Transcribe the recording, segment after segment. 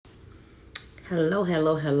Hello,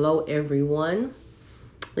 hello, hello, everyone.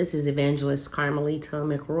 This is Evangelist Carmelita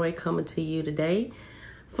McRoy coming to you today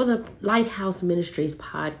for the Lighthouse Ministries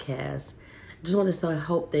podcast. Just want to say I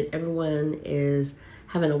hope that everyone is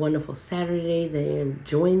having a wonderful Saturday. They're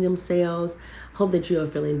enjoying themselves. Hope that you are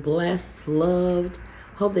feeling blessed, loved.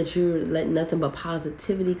 Hope that you're letting nothing but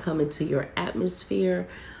positivity come into your atmosphere.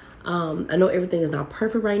 I know everything is not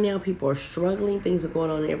perfect right now. People are struggling. Things are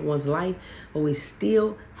going on in everyone's life. But we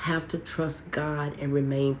still have to trust God and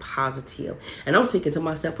remain positive. And I'm speaking to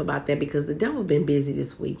myself about that because the devil's been busy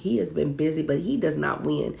this week. He has been busy, but he does not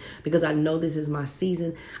win because I know this is my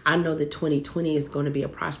season. I know that 2020 is going to be a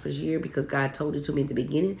prosperous year because God told it to me at the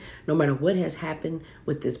beginning. No matter what has happened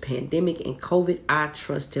with this pandemic and COVID, I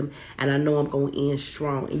trust him and I know I'm going to end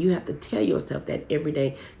strong. And you have to tell yourself that every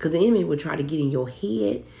day because the enemy will try to get in your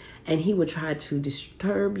head. And he would try to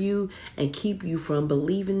disturb you and keep you from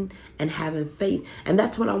believing and having faith. And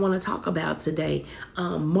that's what I want to talk about today.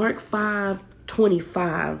 Mark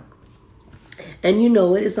 5:25. And you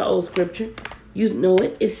know it. It's an old scripture. You know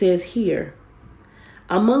it. It says here,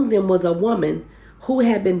 among them was a woman who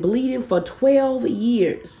had been bleeding for 12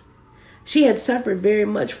 years. She had suffered very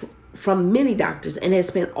much from many doctors and had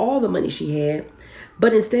spent all the money she had.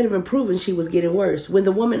 But instead of improving, she was getting worse. When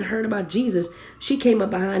the woman heard about Jesus, she came up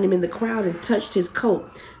behind him in the crowd and touched his coat.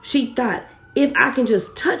 She thought, if I can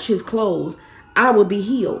just touch his clothes, I will be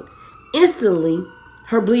healed. Instantly,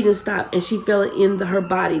 her bleeding stopped and she felt in her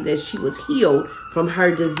body that she was healed from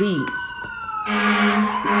her disease.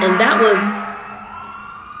 And that was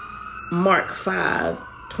Mark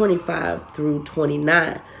 5:25 through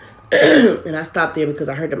 29. And I stopped there because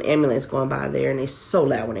I heard them ambulance going by there and it's so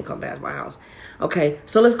loud when they come past my house. Okay,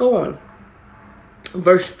 so let's go on.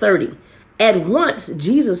 Verse 30. At once,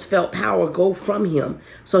 Jesus felt power go from him.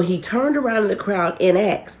 So he turned around in the crowd and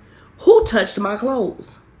asked, who touched my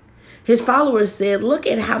clothes? His followers said, look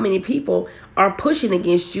at how many people are pushing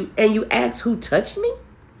against you and you ask who touched me?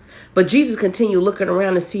 But Jesus continued looking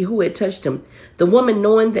around to see who had touched him. The woman,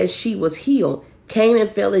 knowing that she was healed, came and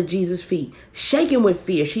fell at Jesus' feet. Shaken with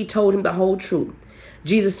fear, she told him the whole truth.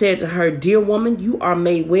 Jesus said to her, dear woman, you are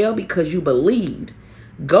made well because you believed.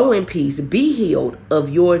 Go in peace. Be healed of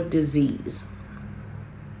your disease.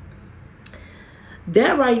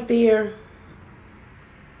 That right there,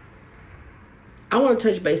 I want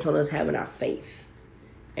to touch base on us having our faith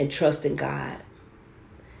and trust in God.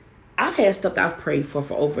 I've had stuff that I've prayed for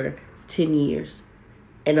over 10 years,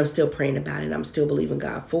 and I'm still praying about it. I'm still believing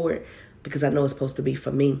God for it because I know it's supposed to be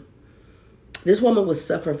for me. This woman was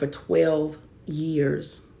suffering for 12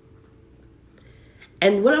 years.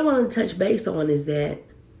 And what I want to touch base on is that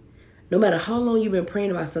no matter how long you've been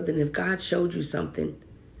praying about something, if God showed you something,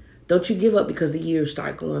 don't you give up because the years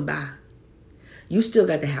start going by. You still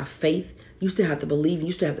got to have faith. You still have to believe.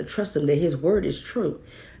 You still have to trust him that his word is true.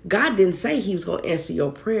 God didn't say he was going to answer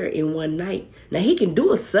your prayer in one night. Now, he can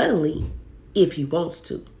do it suddenly if he wants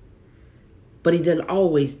to. But he doesn't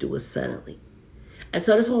always do it suddenly. And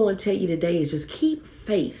so that's what I want to tell you today is just keep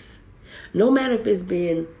faith. No matter if it's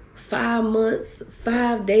been 5 months,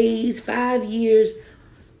 5 days, 5 years,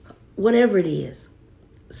 whatever it is,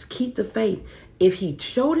 just keep the faith. If he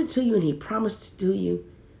showed it to you and he promised it to you,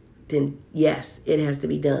 then yes, it has to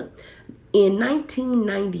be done. In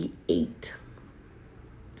 1998,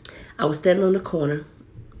 I was standing on the corner,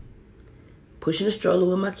 pushing a stroller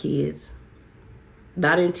with my kids,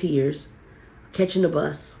 about in tears, catching the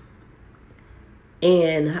bus.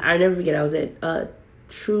 And I never forget, I was at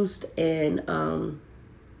Troost and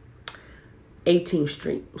 18th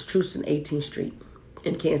Street. It was Troost and 18th Street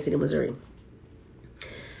in Kansas City, Missouri.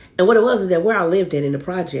 And what it was is that where I lived at in the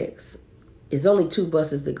projects, it's only 2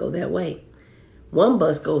 buses that go that way. One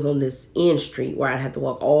bus goes on this end street where I'd have to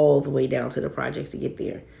walk all the way down to the projects to get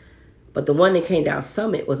there. But the one that came down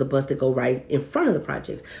Summit was a bus that go right in front of the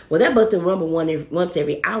projects. Well, that bus didn't run once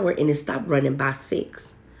every hour and it stopped running by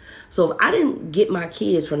 6. So if I didn't get my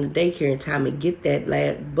kids from the daycare in time and get that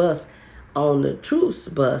last bus on the Truce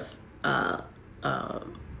bus, not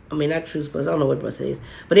Truce bus, I don't know what bus it is.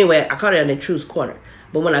 But anyway, I caught it on the Truce corner.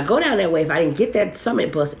 But when I go down that way, if I didn't get that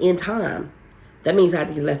Summit bus in time, that means I had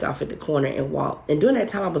to get left off at the corner and walk. And during that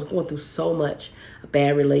time, I was going through so much, a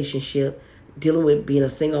bad relationship, dealing with being a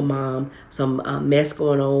single mom, some mess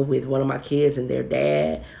going on with one of my kids and their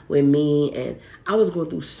dad, with me. And I was going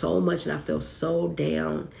through so much and I felt so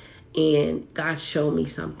down. And God showed me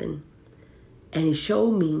something. And he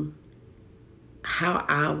showed me how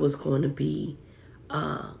I was going to be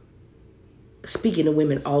speaking to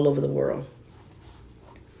women all over the world.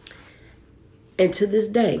 And to this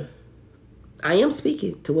day, I am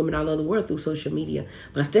speaking to women all over the world through social media,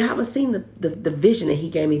 but I still haven't seen the vision that he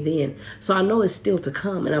gave me then. So I know it's still to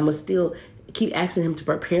come, and I'm going to still keep asking him to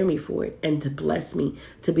prepare me for it and to bless me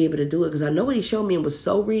to be able to do it, because I know what he showed me and was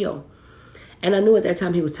so real. And I knew at that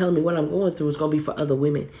time he was telling me what I'm going through was going to be for other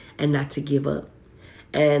women and not to give up.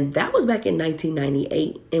 And that was back in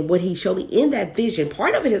 1998. And what he showed me in that vision,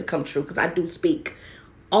 part of it has come true because I do speak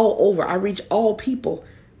all over. I reach all people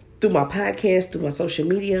through my podcast, through my social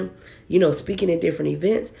media, speaking at different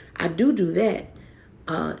events. I do that.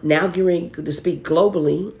 Now getting to speak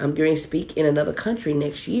globally. I'm getting to speak in another country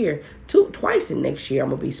next year. Twice in next year I'm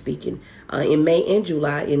going to be speaking in May and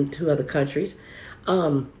July in 2 other countries.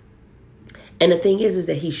 And the thing is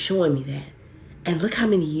that he's showing me that. And look how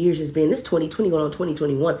many years it's been. This 2020 going on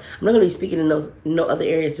 2021. I'm not going to be speaking in those no other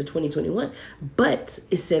areas to 2021. But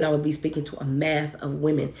it said I would be speaking to a mass of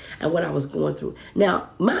women and what I was going through. Now,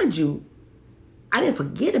 mind you, I didn't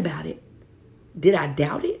forget about it. Did I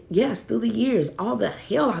doubt it? Yes, through the years. All the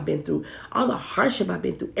hell I've been through. All the hardship I've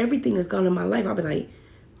been through. Everything that's gone on in my life. I'll be like,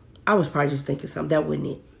 I was probably just thinking something. That wasn't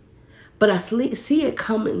it. But I see it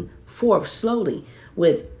coming forth slowly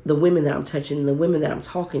with the women that I'm touching and the women that I'm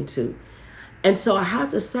talking to. And so I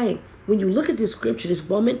have to say, when you look at this scripture, this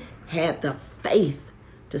woman had the faith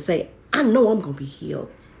to say, I know I'm going to be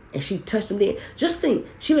healed. And she touched him there. Just think,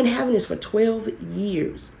 she's been having this for 12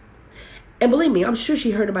 years. And believe me, I'm sure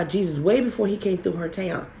she heard about Jesus way before he came through her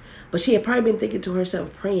town. But she had probably been thinking to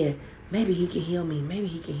herself, praying, maybe he can heal me. Maybe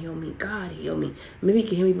he can heal me. God heal me. Maybe he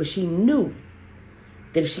can heal me. But she knew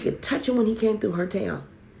that if she could touch him when he came through her town,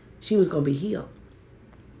 she was going to be healed.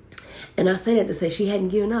 And I say that to say she hadn't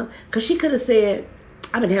given up. Because she could have said,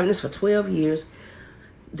 I've been having this for 12 years.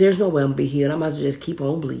 There's no way I'm going to be healed. I might as well just keep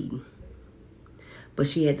on bleeding. But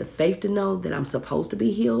she had the faith to know that I'm supposed to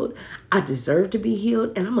be healed. I deserve to be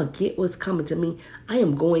healed. And I'm going to get what's coming to me. I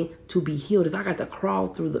am going to be healed if I got to crawl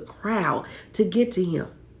through the crowd to get to him.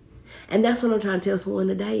 And that's what I'm trying to tell someone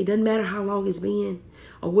today. It doesn't matter how long it's been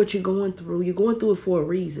or what you're going through. You're going through it for a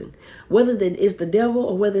reason. Whether it's the devil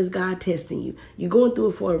or whether it's God testing you. You're going through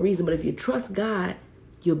it for a reason. But if you trust God,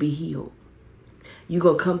 you'll be healed. You're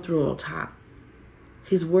going to come through on top.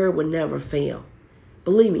 His word will never fail.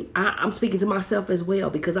 Believe me, I'm speaking to myself as well,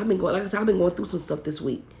 because I've been going through some stuff this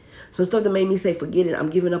week. Some stuff that made me say, forget it. I'm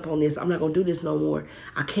giving up on this. I'm not going to do this no more.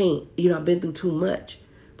 I can't. I've been through too much.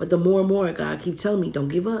 But the more and more God keeps telling me, don't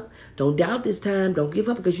give up. Don't doubt this time. Don't give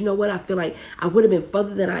up. Because you know what? I feel like I would have been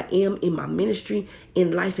further than I am in my ministry,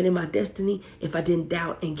 in life, and in my destiny if I didn't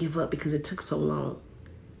doubt and give up, because it took so long.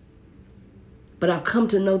 But I've come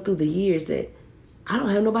to know through the years that I don't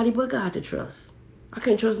have nobody but God to trust. I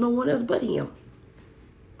can't trust no one else but him.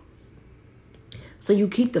 So you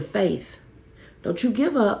keep the faith. Don't you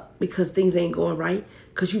give up because things ain't going right,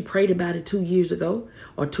 because you prayed about it 2 years ago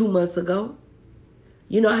or 2 months ago.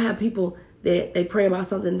 I have people that they pray about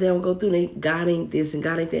something they don't go through. And God ain't this and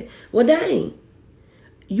God ain't that. Well, dang.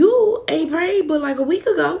 You ain't prayed but like a week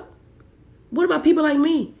ago. What about people like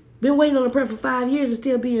me? Been waiting on a prayer for 5 years and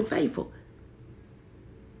still being faithful.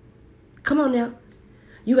 Come on now.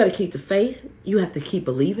 You got to keep the faith. You have to keep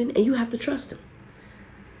believing, and you have to trust him.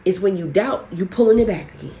 It's when you doubt, you pulling it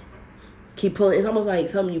back again. Keep pulling. It's almost like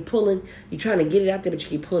something you pulling. You're trying to get it out there, but you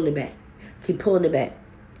keep pulling it back. Keep pulling it back.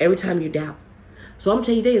 Every time you doubt. So I'm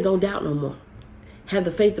telling you today, don't doubt no more. Have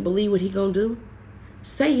the faith to believe what he's going to do.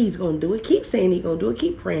 Say he's going to do it. Keep saying he's going to do it.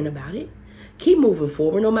 Keep praying about it. Keep moving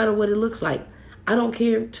forward, no matter what it looks like. I don't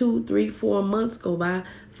care if 2, 3, 4 months go by,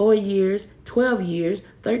 4 years, 12 years,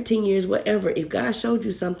 13 years, whatever. If God showed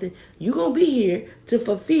you something, you're going to be here to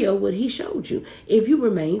fulfill what he showed you if you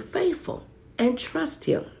remain faithful and trust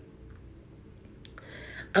him.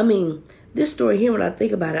 This story here, when I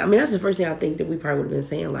think about it, that's the first thing I think that we probably would have been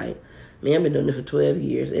saying, like, man, I've been doing this for 12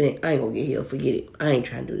 years, and I ain't going to get healed. Forget it. I ain't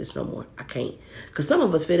trying to do this no more. I can't. Because some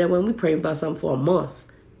of us feel that when we pray about something for a month.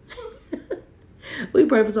 We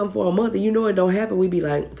pray for something for a month, and it don't happen. We be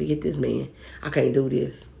like, forget this, man. I can't do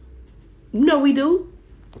this. We do.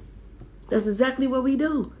 That's exactly what we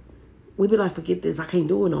do. We be like, forget this. I can't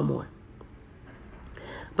do it no more.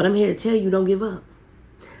 But I'm here to tell you, don't give up.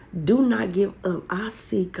 Do not give up. I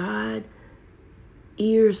see God.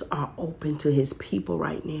 Ears are open to his people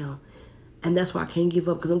right now. And that's why I can't give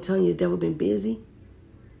up, because I'm telling you, the devil been busy.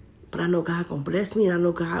 But I know God going to bless me, and I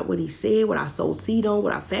know God, what he said, what I sowed seed on,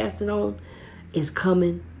 what I fasted on, is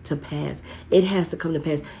coming to pass. It has to come to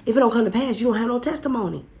pass. If it don't come to pass, you don't have no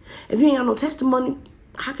testimony. If you ain't got no testimony,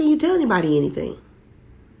 how can you tell anybody anything?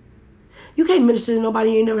 You can't minister to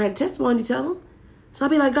nobody you ain't never had a testimony to tell them. So I'll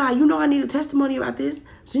be like, God, I need a testimony about this.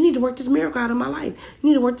 So you need to work this miracle out of my life. You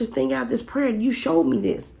need to work this thing out, this prayer. You showed me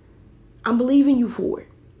this. I'm believing you for it.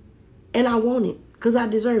 And I want it because I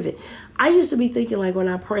deserve it. I used to be thinking like when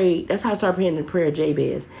I prayed, that's how I started praying the prayer of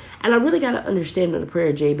Jabez. And I really got to understand the prayer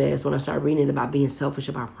of Jabez when I started reading about being selfish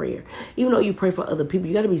about prayer. Even though you pray for other people,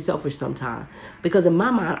 you got to be selfish sometimes. Because in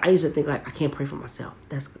my mind, I used to think like, I can't pray for myself.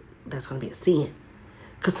 That's going to be a sin.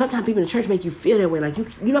 Because sometimes people in the church make you feel that way. Like you're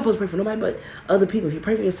not supposed to pray for nobody but other people. If you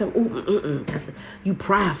pray for yourself, you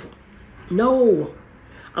prideful. No.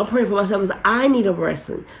 I'm praying for myself because I need a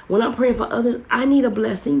blessing. When I'm praying for others, I need a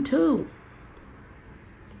blessing too.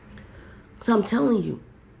 So I'm telling you,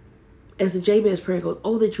 as the Jabez prayer goes,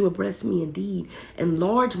 oh, that you would bless me indeed,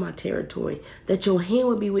 enlarge my territory, that your hand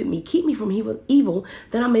would be with me, keep me from evil,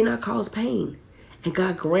 that I may not cause pain. And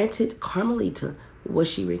God granted Carmelita what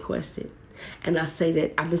she requested. And I say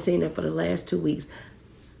that, I've been saying that for the last 2 weeks.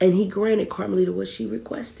 And he granted Carmelita what she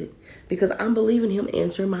requested because I'm believing him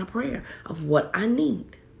answering my prayer of what I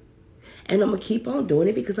need. And I'm going to keep on doing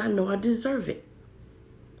it because I know I deserve it.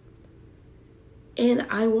 And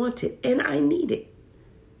I want it. And I need it.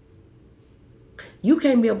 You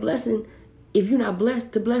can't be a blessing if you're not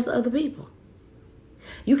blessed to bless other people.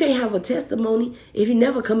 You can't have a testimony if you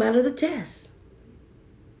never come out of the test.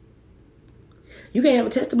 You can't have a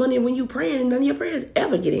testimony when you're praying and none of your prayers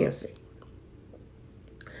ever get answered.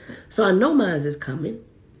 So I know mine is coming.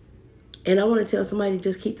 And I want to tell somebody to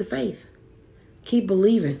just keep the faith. Keep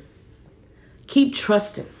believing. Keep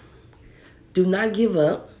trusting. Do not give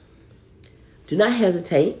up. Do not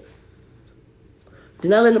hesitate. Do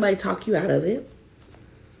not let nobody talk you out of it.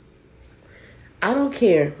 I don't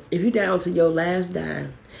care if you're down to your last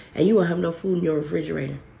dime and you won't have no food in your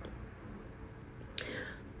refrigerator.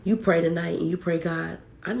 You pray tonight and you pray, God,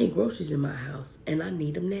 I need groceries in my house and I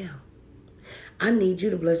need them now. I need you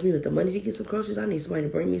to bless me with the money to get some groceries. I need somebody to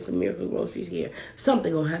bring me some miracle groceries here.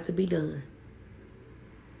 Something gonna have to be done.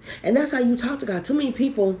 And that's how you talk to God. Too many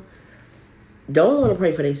people don't want to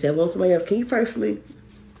pray for themselves. Want somebody else, can you pray for me?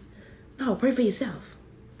 No, pray for yourself.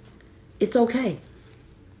 It's okay.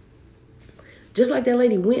 Just like that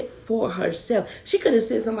lady went for herself. She could have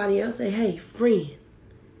said somebody else, say, hey, friend,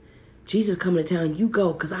 Jesus coming to town, you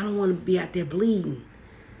go, because I don't want to be out there bleeding.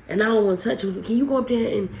 And I don't want to touch him. Can you go up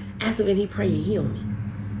there and ask him, can he pray and heal me?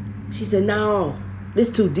 She said, no, this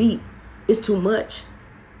is too deep. It's too much.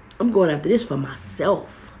 I'm going after this for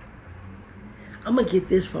myself. I'm going to get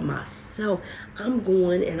this for myself. I'm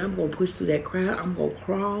going and I'm going to push through that crowd. I'm going to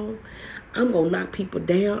crawl. I'm going to knock people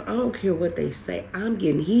down. I don't care what they say. I'm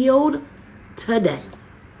getting healed today.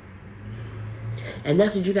 And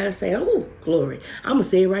that's what you got to say. Oh, glory. I'm going to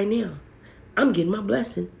say it right now. I'm getting my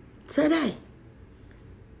blessing today.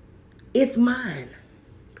 It's mine.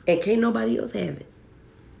 And can't nobody else have it.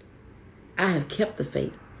 I have kept the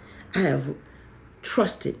faith. I have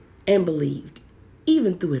trusted and believed,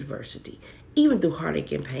 even through adversity, even through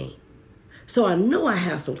heartache and pain. So I know I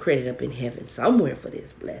have some credit up in heaven somewhere for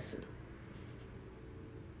this blessing.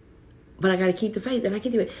 But I got to keep the faith, and I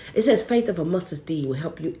can do it. It says faith of a mustard seed will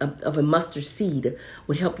help you, of a mustard seed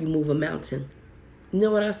would help you move a mountain. You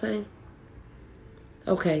know what I'm saying?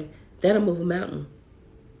 Okay, that'll move a mountain.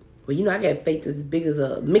 Well, you know, I got faith as big as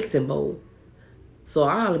a mixing bowl. So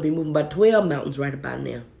I ought to be moving about 12 mountains right about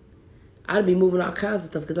now. I ought to be moving all kinds of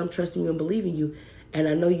stuff because I'm trusting you and believing you. And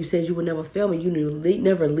I know you said you would never fail me. You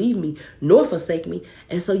never leave me nor forsake me.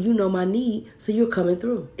 And so you know my need, so you're coming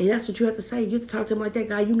through. And that's what you have to say. You have to talk to him like that,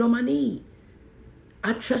 God, you know my need.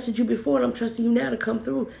 I trusted you before and I'm trusting you now to come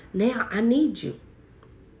through. Now I need you.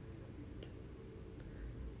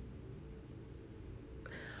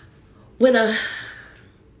 When I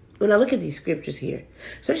look at these scriptures here,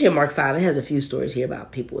 especially in Mark 5, it has a few stories here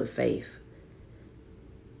about people with faith.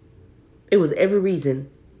 It was every reason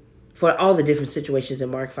for all the different situations in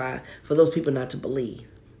Mark 5 for those people not to believe.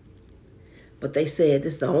 But they said,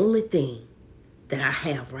 this is the only thing that I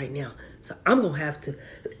have right now. So I'm going to have to,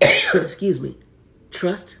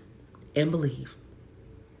 trust and believe.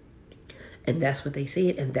 And that's what they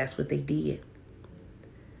said, and that's what they did.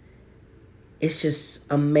 It's just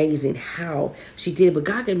amazing how she did it. But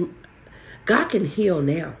God can heal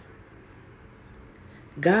now.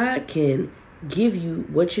 God can give you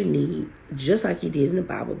what you need, just like he did in the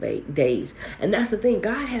Bible days. And that's the thing.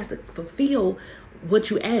 God has to fulfill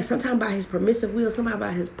what you ask. Sometimes by his permissive will, sometimes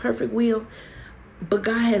by his perfect will. But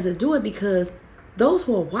God has to do it because those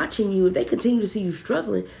who are watching you, if they continue to see you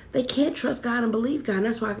struggling, they can't trust God and believe God. And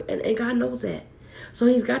that's why, and God knows that. So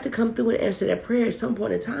he's got to come through and answer that prayer at some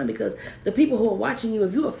point in time, because the people who are watching you,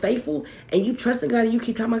 if you are faithful and you trust in God and you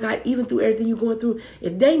keep talking about God, even through everything you're going through,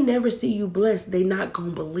 if they never see you blessed, they're not going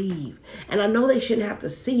to believe. And I know they shouldn't have to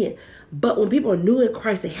see it, but when people are new in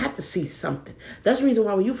Christ, they have to see something. That's the reason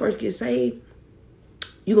why when you first get saved,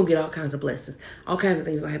 You're going to get all kinds of blessings. All kinds of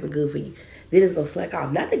things going to happen good for you. Then it's going to slack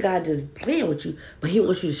off. Not that God just playing with you, but he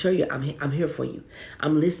wants you to show you, I'm here for you.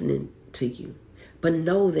 I'm listening to you. But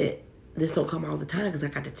know that this don't come all the time because I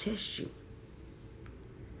got to test you.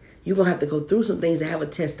 You're going to have to go through some things to have a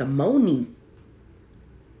testimony.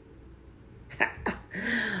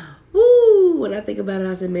 Woo! When I think about it,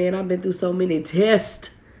 I said, man, I've been through so many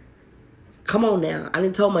tests. Come on now. I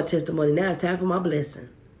didn't told my testimony. Now it's time for my blessing.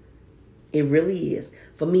 It really is.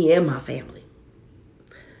 For me and my family.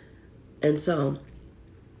 And so,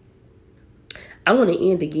 I want to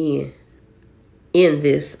end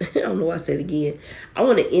this. I don't know why I said again. I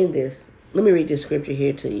want to end this. Let me read this scripture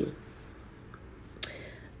here to you.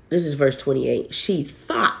 This is verse 28. She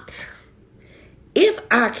thought, if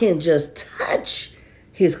I can just touch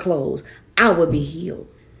his clothes, I would be healed.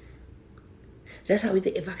 That's how we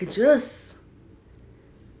think. If I could just,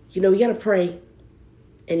 we got to pray.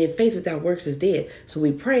 And if faith without works is dead. So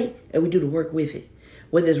we pray and we do the work with it.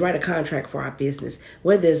 Whether it's write a contract for our business,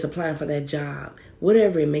 whether it's applying for that job,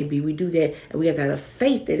 whatever it may be, we do that. And we have to have the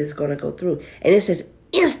faith that it's going to go through. And it says,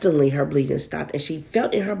 instantly her bleeding stopped. And she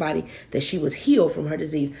felt in her body that she was healed from her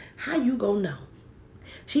disease. How you going to know?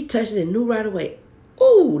 She touched it and knew right away.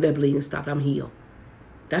 Ooh, that bleeding stopped. I'm healed.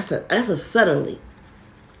 That's a suddenly.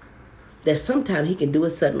 That sometimes he can do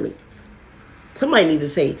it suddenly. Somebody need to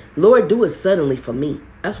say, Lord, do it suddenly for me.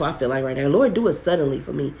 That's what I feel like right now. Lord, do it suddenly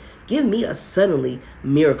for me. Give me a suddenly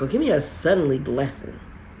miracle. Give me a suddenly blessing.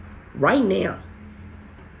 Right now.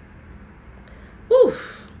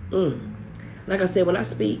 Oof. Like I said, when I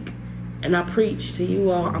speak and I preach to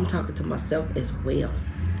you all, I'm talking to myself as well.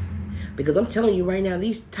 Because I'm telling you right now,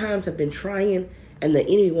 these times have been trying and the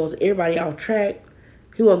enemy wants everybody off track.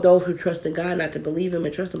 He wants those who trust in God not to believe him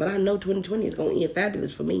and trust him. But I know 2020 is going to end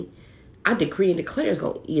fabulous for me. I decree and declare it's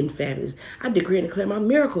going to end fabulous. I decree and declare my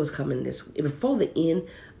miracle is coming before the end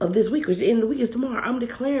of this week, which the end of the week is tomorrow. I'm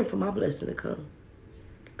declaring for my blessing to come.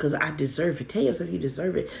 Because I deserve it. Tell yourself you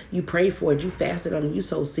deserve it. You prayed for it. You fasted on it. You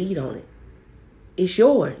sowed seed on it. It's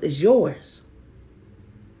yours. It's yours.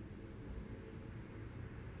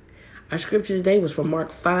 Our scripture today was from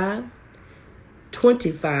Mark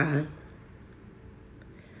 5:25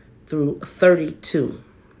 through 32.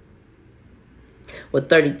 Well,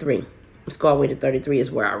 33. Let's go all the way to 33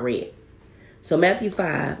 is where I read. So Matthew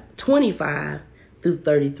 5:25 through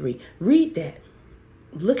 33. Read that.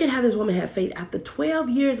 Look at how this woman had faith after 12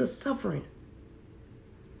 years of suffering.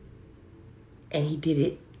 And he did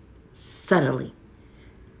it suddenly.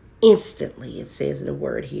 Instantly, it says in the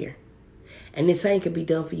word here. And the same can be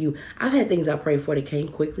done for you. I've had things I prayed for that came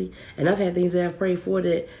quickly. And I've had things that I've prayed for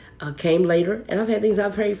that came later. And I've had things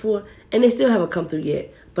I've prayed for and they still haven't come through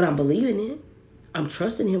yet. But I'm believing it. I'm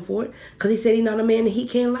trusting him for it. Because he said he's not a man that he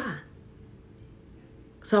can't lie.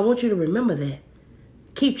 So I want you to remember that.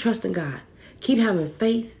 Keep trusting God. Keep having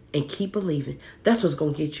faith and keep believing. That's what's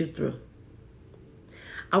going to get you through.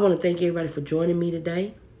 I want to thank everybody for joining me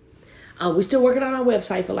today. We're still working on our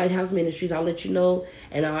website for Lighthouse Ministries. I'll let you know,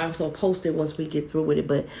 and I'll also post it once we get through with it.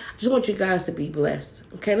 But I just want you guys to be blessed.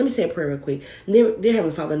 Okay, let me say a prayer real quick. Dear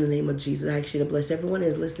Heavenly Father, in the name of Jesus, I ask you to bless everyone that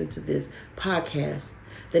is listening to this podcast,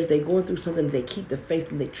 that if they're going through something, they keep the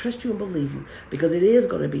faith and they trust you and believe you, because it is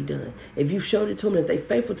going to be done. If you've showed it to them, if they're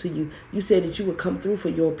faithful to you, you said that you would come through for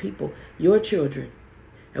your people, your children.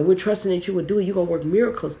 And we're trusting that you would do it. You're going to work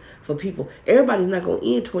miracles for people. Everybody's not going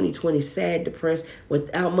to end 2020 sad, depressed,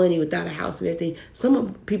 without money, without a house and everything.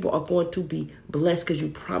 Some people are going to be blessed because you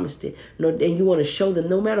promised it. And you want to show them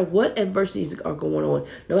no matter what adversities are going on,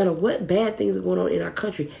 no matter what bad things are going on in our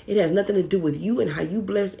country, it has nothing to do with you and how you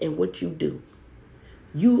bless and what you do.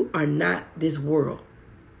 You are not this world.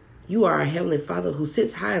 You are our Heavenly Father who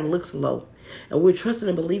sits high and looks low. And we're trusting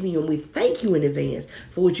and believing you, and we thank you in advance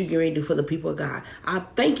for what you're going to do for the people of God. I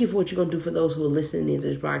thank you for what you're going to do for those who are listening to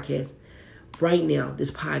this broadcast right now,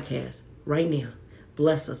 this podcast, right now.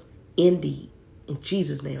 Bless us indeed. In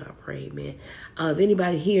Jesus' name I pray, amen. If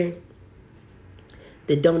anybody here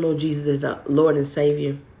that don't know Jesus as a Lord and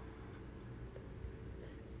Savior,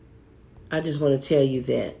 I just want to tell you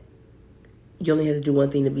that you only have to do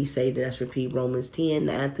one thing to be saved, and that's repeat Romans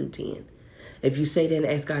 10:9-10. If you say that and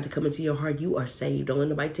ask God to come into your heart, you are saved. Don't let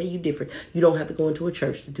nobody tell you different. You don't have to go into a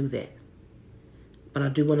church to do that. But I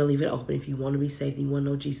do want to leave it open. If you want to be saved, you want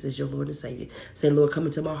to know Jesus as your Lord and Savior, say, Lord, come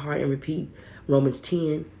into my heart, and repeat Romans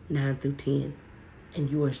 10:9-10.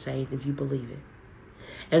 And you are saved if you believe it.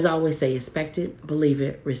 As I always say, expect it, believe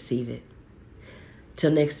it, receive it.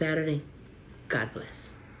 Till next Saturday, God bless.